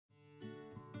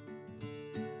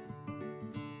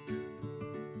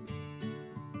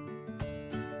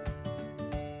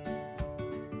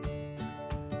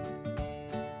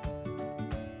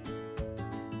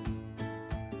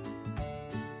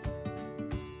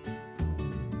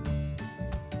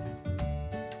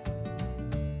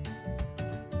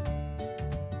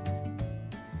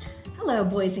Hello,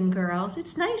 boys and girls.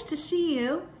 It's nice to see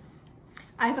you.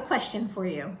 I have a question for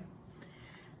you.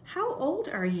 How old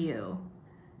are you?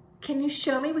 Can you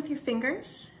show me with your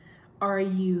fingers? Are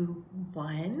you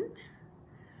 1?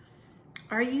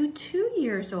 Are you 2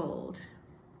 years old?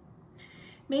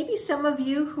 Maybe some of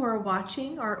you who are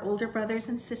watching are older brothers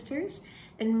and sisters,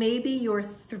 and maybe you're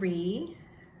 3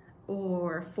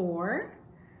 or 4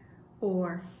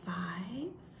 or 5.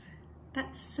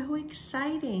 That's so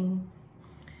exciting.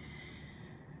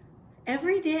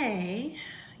 Every day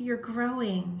you're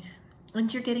growing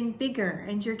and you're getting bigger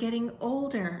and you're getting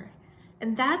older,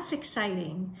 and that's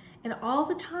exciting. And all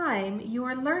the time you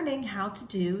are learning how to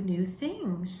do new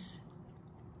things.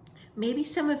 Maybe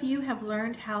some of you have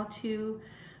learned how to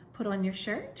put on your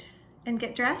shirt and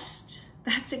get dressed.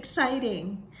 That's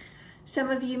exciting.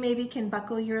 Some of you maybe can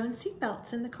buckle your own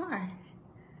seatbelts in the car.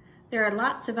 There are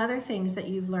lots of other things that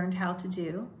you've learned how to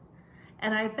do.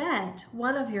 And I bet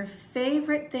one of your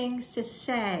favorite things to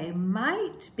say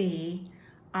might be,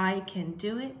 I can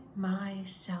do it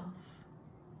myself.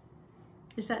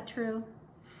 Is that true?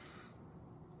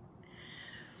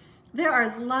 There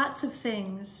are lots of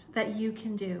things that you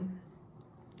can do,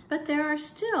 but there are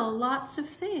still lots of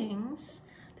things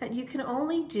that you can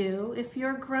only do if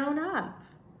you're grown up,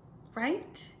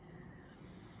 right?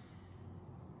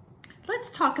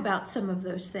 Let's talk about some of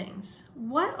those things.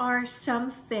 What are some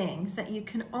things that you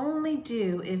can only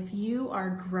do if you are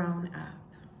grown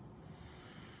up?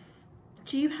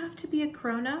 Do you have to be a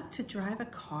grown up to drive a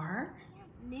car?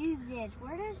 Move this.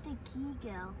 Where does the key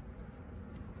go?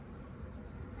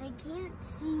 I can't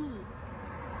see.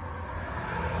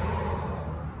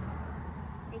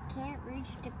 I can't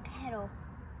reach the pedal.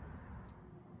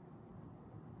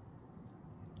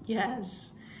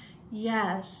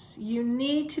 Yes, you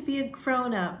need to be a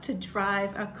grown-up to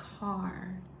drive a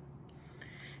car.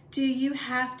 Do you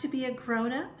have to be a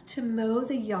grown-up to mow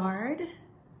the yard?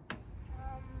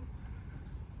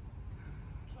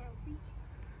 Can't reach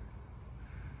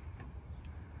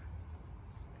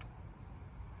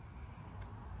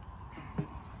it.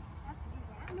 Have to do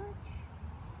that much?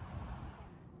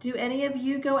 Do any of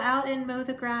you go out and mow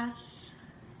the grass?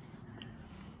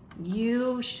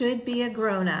 You should be a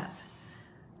grown-up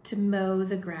to mow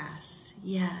the grass,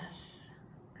 yes.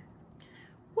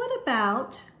 What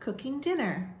about cooking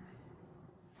dinner?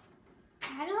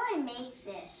 How do I make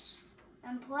this?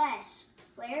 And plus,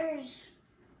 how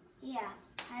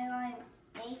do I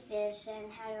make this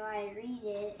and how do I read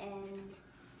it and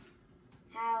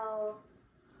how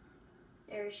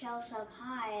there are shelves up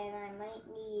high and I might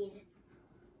need,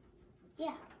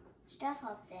 stuff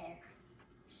up there.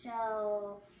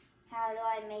 So, how do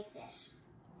I make this?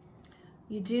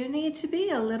 You do need to be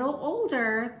a little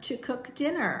older to cook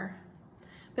dinner,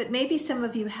 but maybe some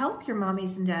of you help your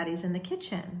mommies and daddies in the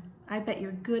kitchen. I bet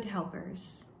you're good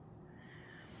helpers.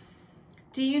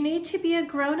 Do you need to be a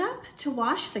grown-up to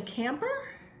wash the camper?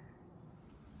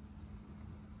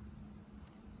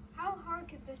 How hard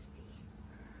could this be?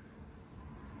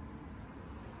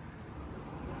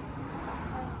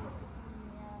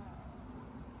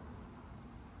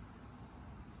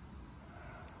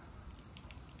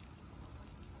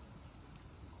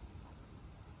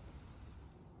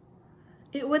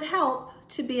 It would help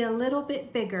to be a little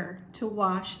bit bigger to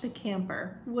wash the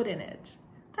camper, wouldn't it?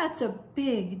 That's a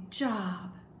big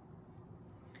job.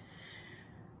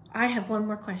 I have one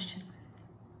more question.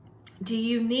 Do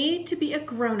you need to be a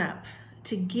grown-up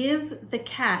to give the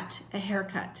cat a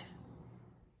haircut?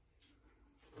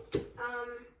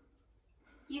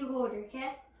 You hold her,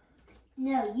 cat.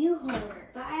 No, you hold her.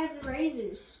 But I have the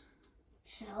razors.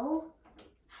 So?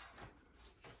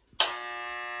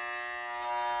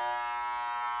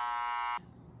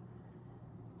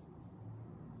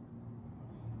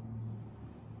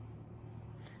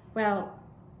 Well,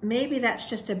 maybe that's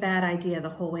just a bad idea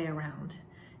the whole way around.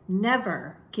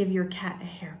 Never give your cat a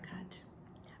haircut.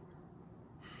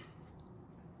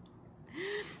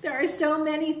 There are so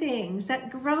many things that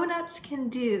grown-ups can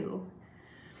do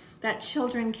that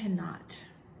children cannot.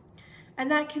 And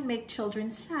that can make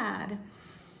children sad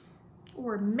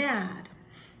or mad,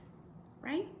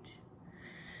 right?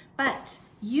 But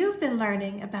you've been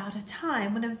learning about a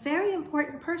time when a very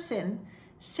important person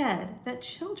said that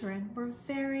children were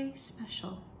very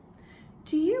special.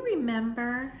 Do you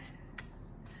remember?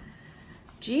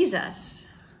 Jesus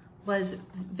was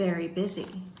very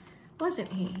busy,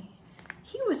 wasn't he?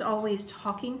 He was always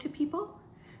talking to people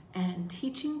and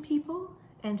teaching people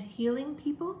and healing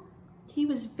people. He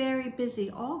was very busy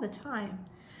all the time.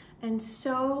 And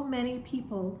so many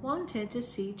people wanted to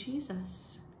see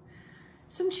Jesus.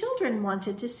 Some children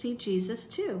wanted to see Jesus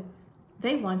too.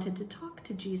 They wanted to talk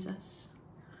to Jesus.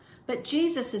 But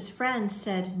Jesus' friends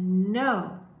said,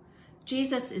 no,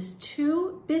 Jesus is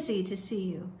too busy to see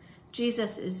you.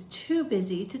 Jesus is too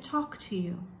busy to talk to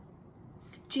you.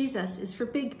 Jesus is for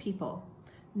big people,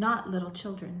 not little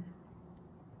children.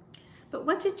 But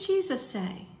what did Jesus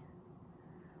say?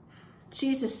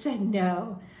 Jesus said,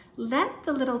 no, let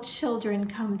the little children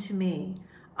come to me.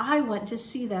 I want to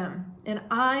see them, and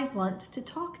I want to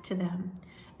talk to them,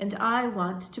 and I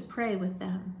want to pray with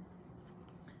them.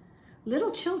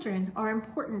 Little children are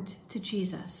important to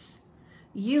Jesus.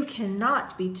 You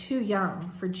cannot be too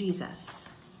young for Jesus.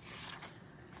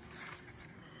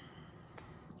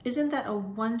 Isn't that a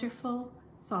wonderful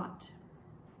thought?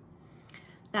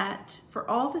 That for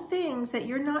all the things that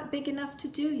you're not big enough to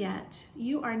do yet,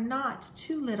 you are not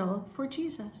too little for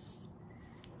Jesus.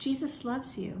 Jesus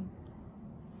loves you.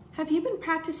 Have you been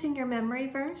practicing your memory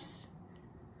verse?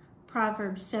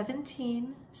 Proverbs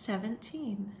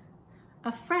 17:17.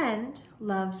 A friend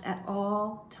loves at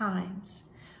all times.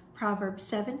 Proverbs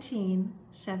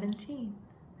 17:17.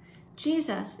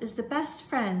 Jesus is the best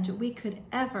friend we could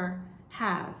ever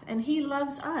have, and he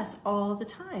loves us all the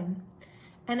time.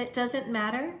 And it doesn't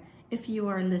matter if you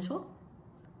are little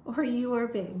or you are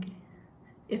big,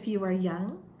 if you are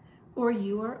young or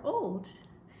you are old.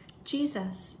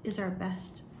 Jesus is our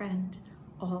best friend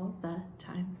all the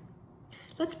time.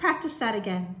 Let's practice that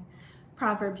again.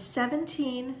 Proverbs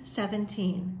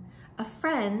 17:17. A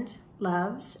friend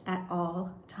loves at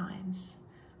all times.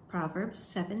 Proverbs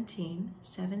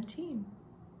 17:17.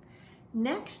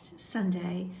 Next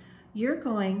Sunday, you're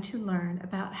going to learn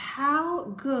about how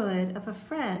good of a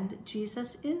friend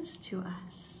Jesus is to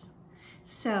us.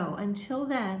 So until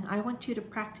then, I want you to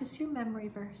practice your memory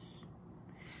verse.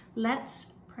 Let's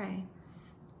pray.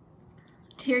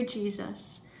 Dear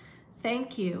Jesus,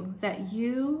 thank you that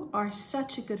you are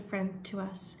such a good friend to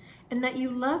us and that you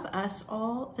love us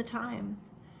all the time.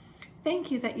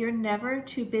 Thank you that you're never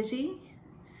too busy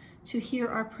to hear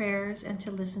our prayers and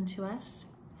to listen to us.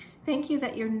 Thank you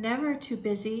that you're never too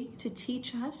busy to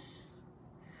teach us.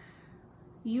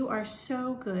 You are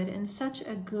so good and such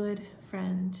a good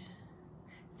friend.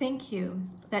 Thank you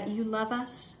that you love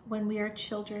us when we are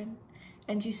children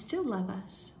and you still love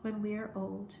us when we are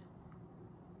old.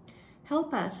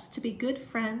 Help us to be good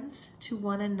friends to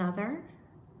one another,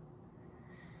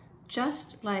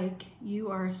 just like you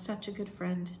are such a good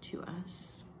friend to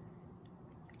us.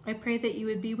 I pray that you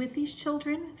would be with these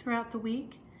children throughout the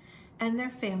week and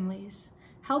their families.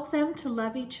 Help them to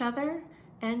love each other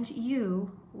and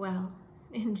you well.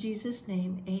 In Jesus'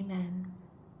 name, amen.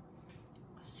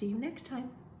 See you next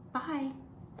time. Bye.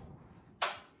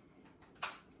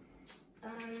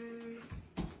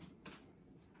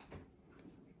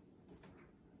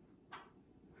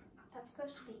 That's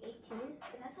supposed to be 18,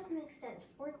 but that doesn't make sense.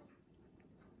 40.